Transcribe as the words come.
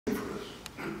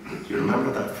Do you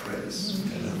remember that phrase?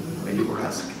 When you were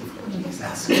asking for it, he's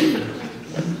asking.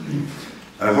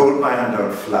 I hold my hand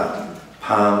out flat,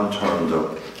 palm turned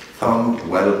up, thumb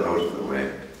well out of the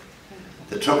way.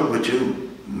 The trouble with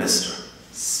you, mister,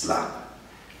 slap,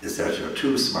 is that you're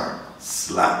too smart,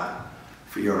 slap,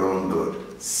 for your own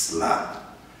good,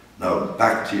 slap. Now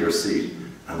back to your seat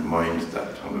and mind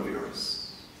that tongue of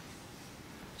yours.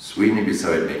 Sweeney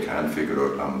beside me can't figure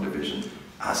out long division,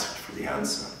 asked for the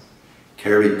answer.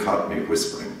 Carey caught me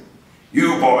whispering,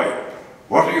 "You boy,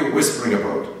 what are you whispering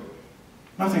about?"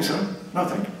 "Nothing, sir,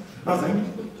 nothing,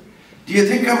 nothing." "Do you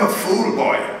think I'm a fool,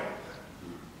 boy?"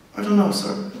 "I don't know,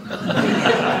 sir."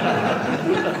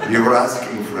 You were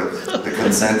asking for it, the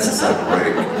consensus at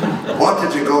break. What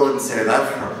did you go and say that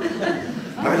for?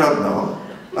 I don't know.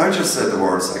 I just said the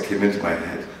words that came into my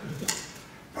head.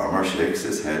 Farmer shakes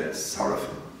his head,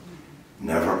 sorrowful.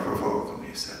 "Never provoke him,"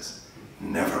 he says.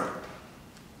 "Never."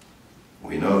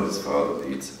 We know his father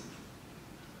beats him.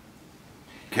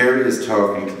 Carey is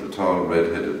talking to the tall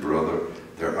red-headed brother,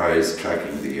 their eyes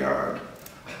tracking the yard.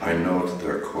 I note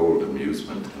their cold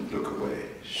amusement and look away,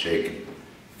 shaking,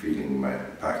 feeling my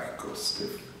back go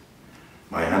stiff.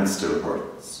 My hand still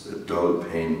hurts, a dull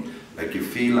pain, like you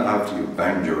feel after you've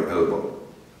banged your elbow.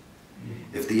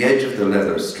 If the edge of the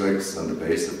leather strikes on the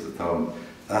base of the thumb,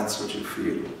 that's what you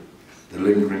feel, the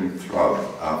lingering throb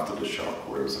after the shock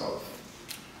wears off.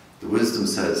 The wisdom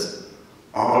says,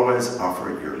 always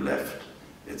offer your left.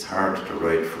 It's hard to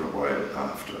write for a while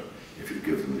after, if you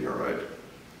give them your right.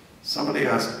 Somebody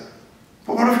asked,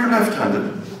 "But what if you're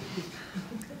left-handed?"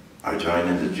 I join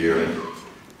in the jeering,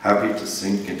 happy to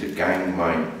sink into gang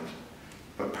mind,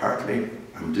 but partly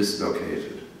I'm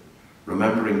dislocated,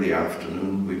 remembering the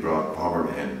afternoon we brought Palmer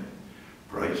in,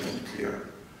 bright and clear,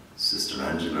 Sister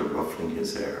Angela ruffling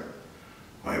his hair,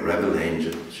 my rebel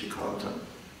angel, she called him,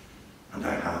 and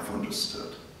I half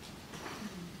understood.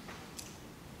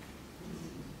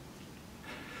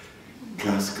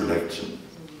 Class collection.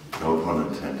 No pun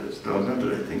intended. Now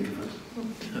did I think of it?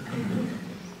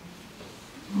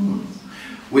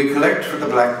 We collect for the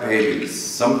black babies,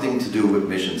 something to do with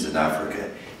missions in Africa.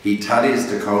 He tallies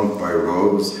the count by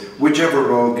rows. Whichever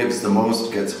row gives the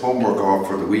most gets homework off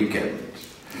for the weekend.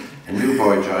 A new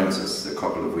boy joins us a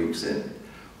couple of weeks in.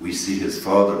 We see his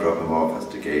father drop him off at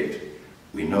the gate.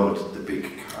 We note the big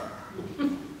car.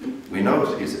 We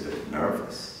note he's a bit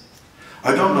nervous.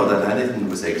 I don't know that anything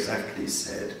was exactly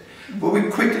said, but we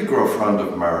quickly grow fond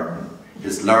of Martin,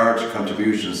 his large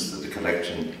contributions to the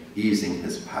collection easing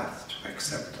his path to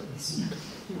acceptance.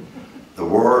 The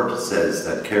word says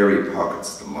that Carey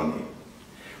pockets the money.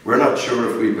 We're not sure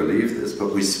if we believe this,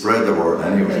 but we spread the word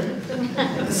anyway.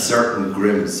 A certain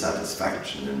grim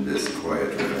satisfaction in this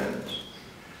quiet event.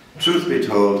 Truth be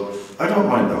told, I don't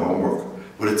mind the homework,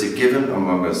 but it's a given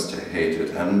among us to hate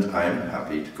it, and I'm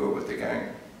happy to go with the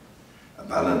gang. A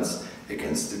balance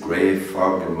against the grey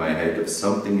fog in my head of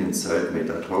something inside me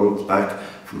that holds back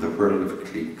from the whirl of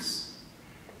cliques.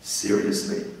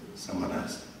 Seriously? Someone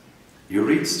asked. You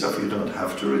read stuff you don't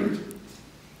have to read.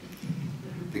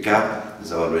 The gap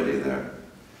is already there,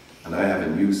 and I have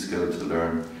a new skill to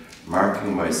learn,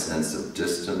 marking my sense of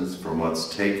distance from what's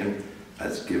taken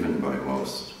as given by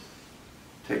most.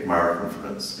 Take Martin, for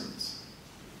instance.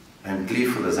 I'm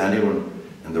gleeful as anyone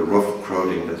in the rough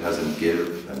crowding that has him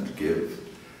give and give,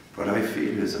 but I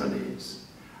feel his unease.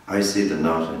 I see the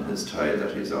knot in his tie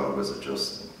that he's always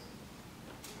adjusting.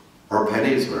 Our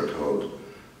pennies, we're told,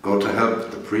 go to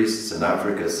help the priests in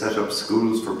Africa set up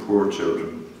schools for poor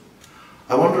children.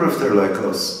 I wonder if they're like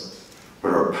us,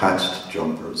 with our patched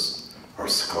jumpers or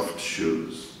scuffed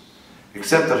shoes.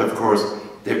 Except that, of course,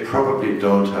 they probably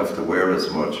don't have to wear as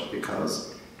much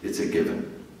because it's a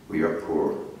given. We are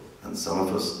poor, and some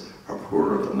of us are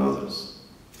poorer than others.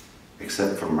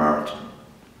 Except for Martin.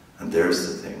 And there's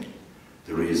the thing.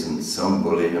 The reason some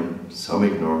bully him, some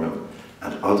ignore him,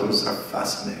 and others are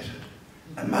fascinated.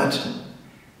 Imagine,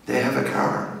 they have a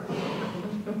car.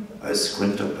 I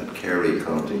squint up at Carey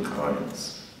counting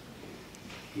coins.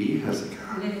 He has a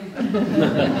car.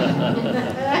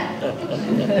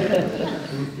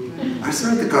 I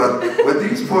swear to God, when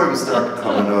these poems started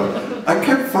coming out, I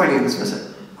kept finding this and I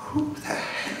said, who the hell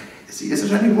is he? Is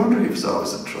it any wonder he was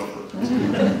always in trouble?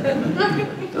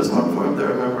 There's one poem there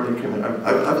I remember he came in.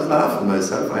 I was laughing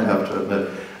myself, I have to admit.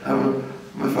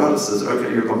 My father says, okay,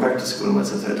 you're going back to school. And I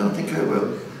says, I don't think I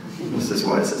will. He says,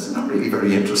 why? He says, it's not really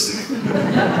very interesting.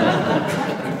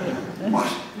 What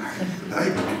are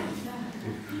you like?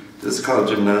 This is called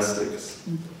gymnastics.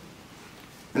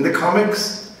 In the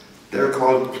comics, They're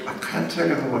called, I can't tell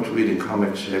you how much reading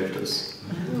comics shaped us.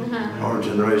 Our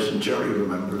generation, Jerry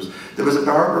remembers. There was a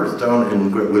barber down in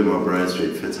William O'Brien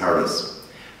Street, Fitzharris,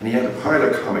 and he had a pile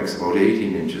of comics about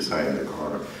 18 inches high in the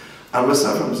corner. And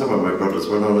myself and some of my brothers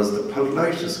were known as the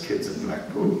politest kids in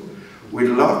Blackpool. We'd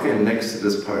lock in next to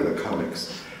this pile of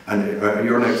comics. And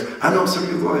you're next. I know, sir,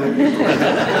 you go ahead. You go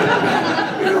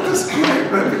ahead. We got this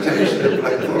great reputation in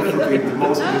Blackpool for being the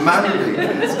most manly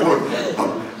kids going.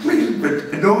 Oh, really,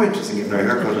 no interest in getting our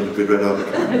haircut and we'd read all the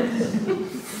comics.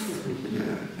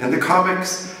 Yeah. In the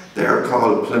comics, they're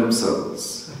called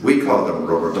plimsolls. We call them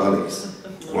rubber dollies.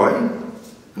 Why?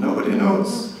 Nobody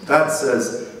knows. Dad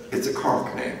says it's a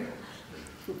Cork name.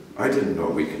 I didn't know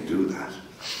we can do that.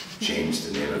 Change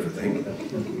the name of the thing.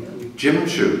 Gym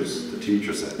shoes, the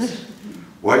teacher says.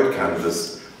 White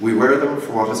canvas, we wear them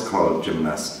for what is called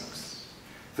gymnastics.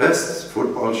 Vests,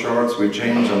 football shorts, we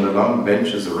change on the long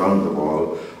benches around the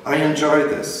wall. I enjoy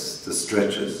this, the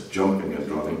stretches, jumping and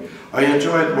running. I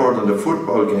enjoy it more than the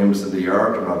football games in the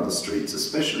yard or on the streets,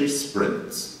 especially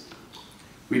sprints.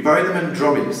 We buy them in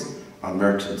drummies on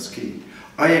Merchant's Quay.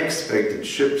 I expected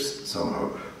ships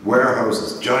somehow,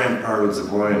 warehouses, giant barrels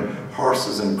of wine,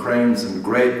 horses and cranes and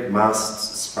great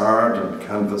masts sparred and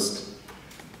canvassed.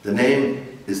 The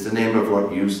name is the name of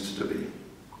what used to be.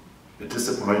 A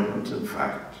disappointment, in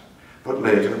fact. But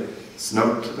later,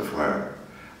 snug to the fire,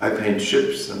 I paint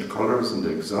ships and colours and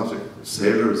exotic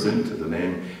sailors into the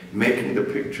name, making the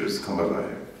pictures come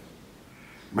alive.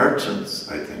 Merchants,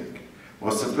 I think,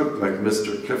 must have looked like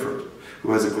Mr. Clifford,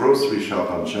 who has a grocery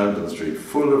shop on Sheldon Street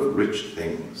full of rich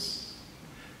things.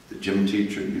 The gym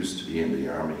teacher used to be in the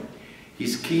army.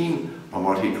 He's keen on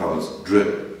what he calls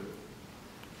drill.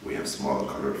 We have small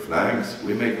coloured flags,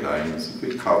 we make lines,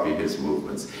 we copy his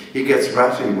movements. He gets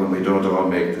ratty when we don't all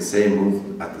make the same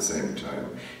movement at the same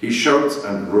time. He shouts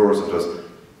and roars at us,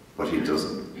 but he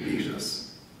doesn't beat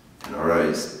us. In our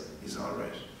eyes, he's all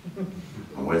right.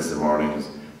 On Wednesday mornings,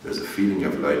 there's a feeling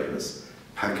of lightness,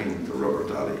 packing the rubber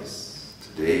dollies.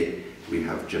 Today, we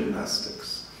have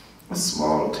gymnastics, a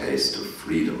small taste of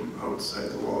freedom outside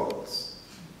the walls.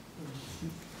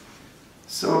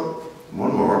 So,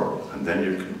 one more, and then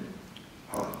you can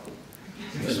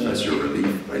express your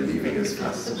relief by leaving as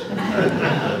fast as you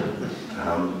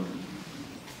can.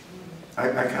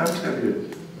 I can't tell you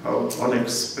how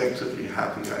unexpectedly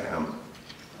happy I am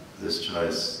with this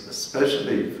choice,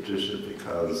 especially, Patricia,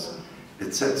 because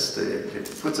it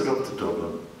puts it up to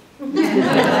Dublin.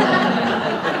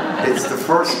 It's the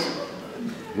first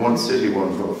one city,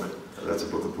 one book. That's a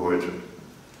book of poetry.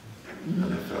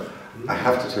 And I thought, I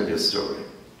have to tell you a story.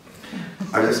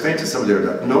 I was explaining to somebody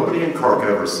that nobody in Cork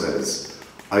ever says,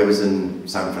 I was in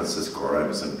San Francisco or I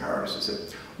was in Paris. You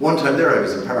say, one time there I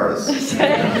was in Paris.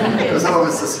 There's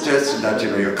always the suggestion that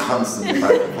you're constantly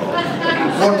back and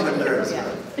forth. One time there as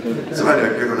well. So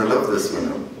anyway, you're going to love this one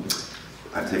now.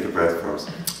 I'll take a breath first.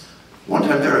 One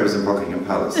time there I was in Buckingham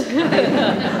Palace.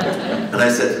 And I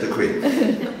said to the Queen,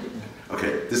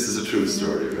 okay, this is a true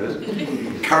story,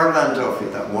 right? Caroline Duffy,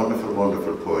 that wonderful,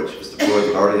 wonderful poet, she was the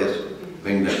poet laureate of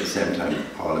England at the same time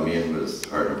Paul Eamean was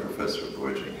Ireland Professor of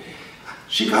Poetry.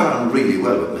 She got on really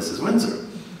well with Mrs. Windsor.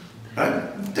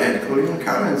 Right? Dead Queen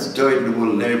Caroline's died in the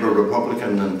wool Labour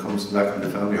Republican and comes back in the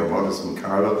family, or modest from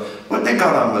Carlo. But they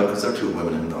got on well because they're two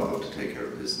women who know how to take care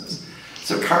of business.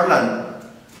 So Caroline,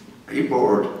 are you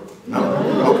bored? No?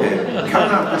 Okay.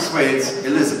 Caroline persuades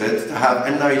Elizabeth to have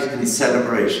a night in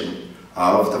celebration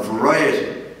of the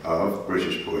variety of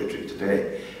British poetry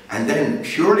today. And then,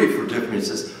 purely for difference,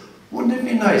 says, wouldn't it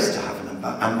be nice to have an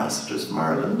ambassadors from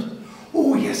Ireland?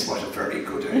 Oh yes, what a very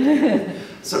good idea.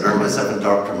 So there myself and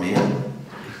Dr. Meehan,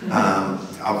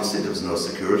 obviously there was no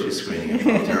security screening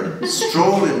involved there,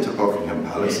 stroll into Buckingham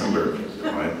Palace, and we're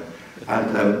fine.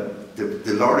 And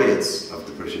the laureates of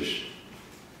the British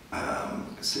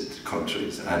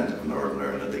countries and of Northern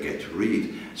Ireland, they get to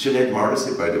read. Sinead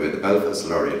Morrissey, by the way, the Belfast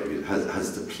laureate,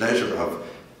 has the pleasure of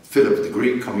Philip the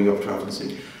Greek coming up to her and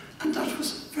saying, and that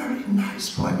was a very nice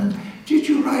poem, and did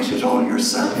you write it all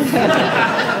yourself? He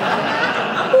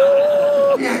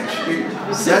actually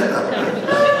said that.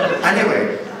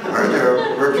 Anyway, we're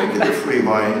there, we're drinking the free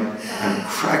wine and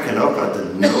cracking up at the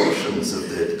notions of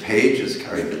the pages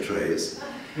carrying the trays.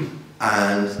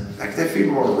 And like they feel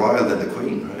more royal than the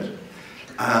Queen, right?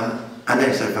 And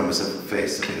next I found myself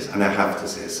face to face, and I have to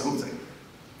say something.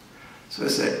 So I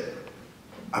say,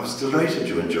 I was delighted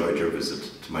you enjoyed your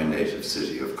visit to my native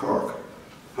city of Cork.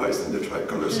 Hoisting the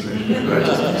tricolour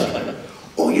straight.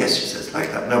 Oh yes, she says, like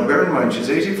that. Now bear in mind, she's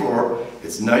 84,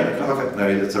 it's 9 o'clock at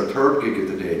night, it's her third gig of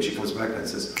the day, and she comes back and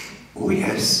says, oh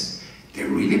yes, they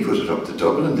really put it up to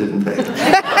Dublin, didn't they?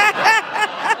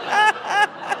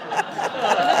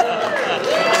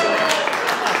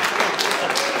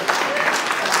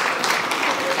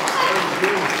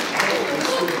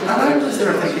 And I was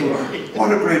there thinking,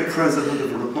 what a great president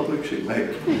of a republic she'd make.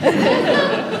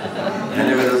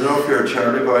 Anyway, there's no fear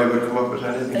Charlie Boy would come up with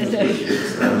anything as witty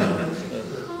as that.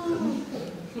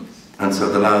 And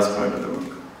so the last point of the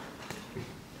book.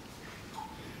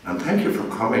 And thank you for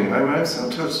coming. I'm so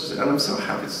touched, and I'm so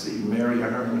happy to see Mary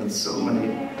Ahern and so many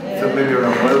familiar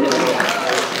and welcome.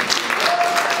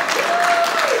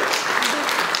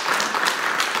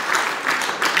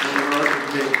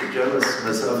 Jealous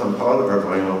myself and Paul are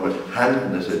going on with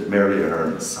hand-knitted Mary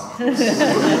Ahern socks.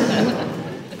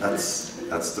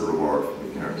 That's the reward for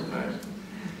being here tonight.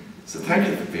 So thank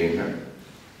you for being here.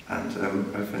 And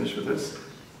I'll finish with this.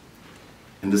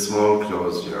 In the small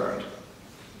closed yard.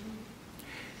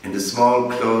 In the small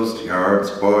closed yards,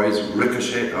 boys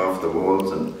ricochet off the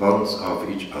walls and bounce off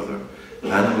each other,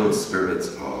 animal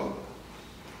spirits all.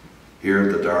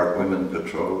 Here the dark women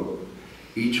patrol,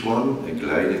 each one a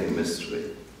gliding mystery.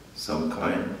 Some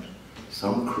kind,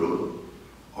 some cruel,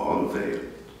 all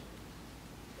veiled.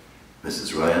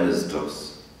 Mrs. Ryan is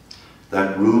dust.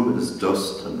 That room is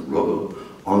dust and rubble,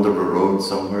 under a road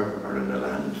somewhere or in a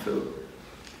landfill.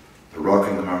 The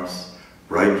rocking horse,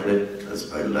 bright lit as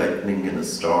by lightning in a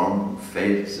storm,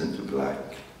 fades into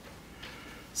black.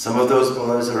 Some of those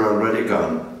boys are already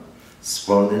gone,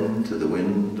 spun into the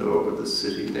wind over the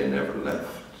city they never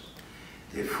left.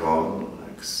 They fall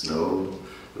like snow,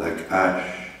 like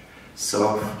ash,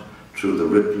 soft through the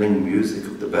rippling music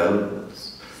of the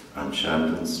bells on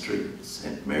Shandon Street,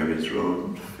 St. Mary's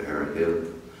Road, Fair Hill,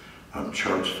 on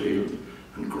Churchfield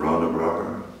and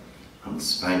Gronabrower, on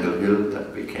Spangle Hill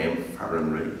that became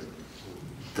Farranree,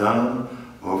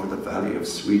 down over the valley of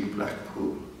Sweet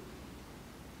Blackpool.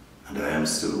 And I am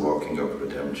still walking up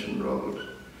Redemption Road,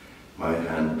 my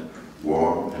hand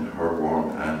warm in her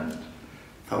warm hand,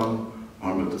 thumb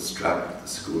under the strap of the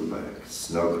school bag,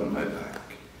 snug on my back.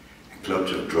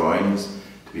 Clutch of drawings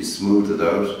to be smoothed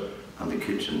out on the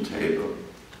kitchen table.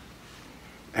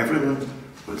 Everyone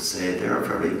will say they're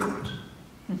very good,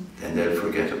 then they'll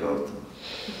forget about them.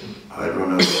 I'll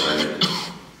run outside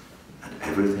and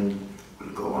everything will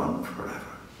go on forever.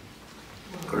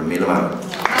 Gurmila.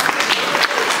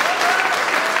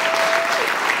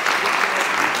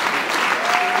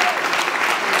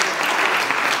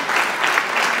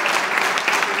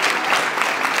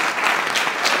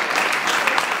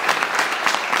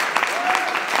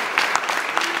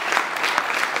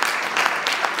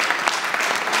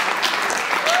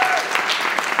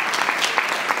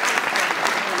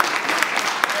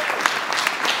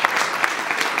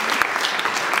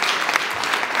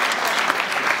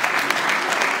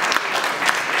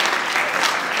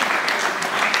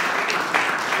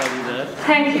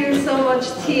 Thank you so much,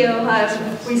 Theo.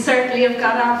 We certainly have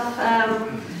got off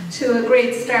to a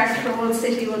great start for One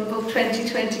City, One Book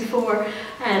 2024,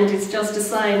 and it's just a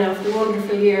sign of the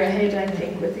wonderful year ahead, I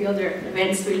think, with the other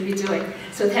events we'll be doing.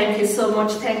 So thank you so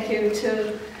much. Thank you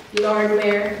to Lord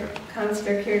Mayor,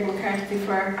 Councillor Kieran McCarthy,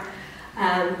 for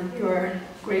your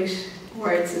great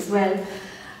words as well.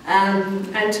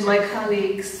 And to my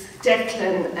colleagues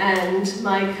Declan and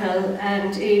Michael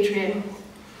and Adrian,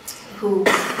 who,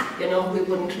 you know, we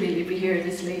wouldn't really be here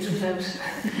this late without.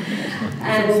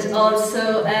 And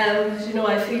also, you know,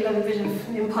 I feel I'm a bit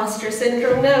of imposter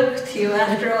syndrome now, Theo,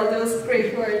 after all those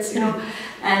great words, you know.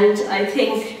 And I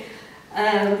think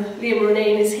Liam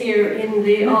Ronayne is here in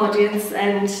the audience,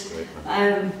 and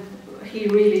he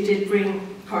really did bring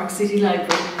Cork City Library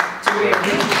to where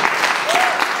he is.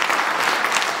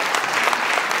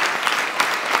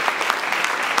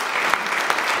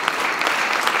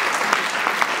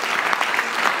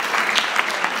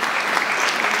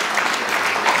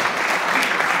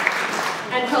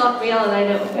 All I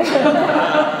know.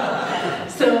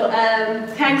 So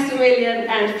thanks a million,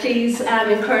 and please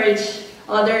encourage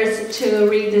others to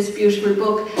read this beautiful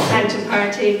book and to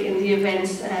partake in the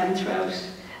events throughout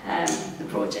the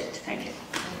project. Thank you.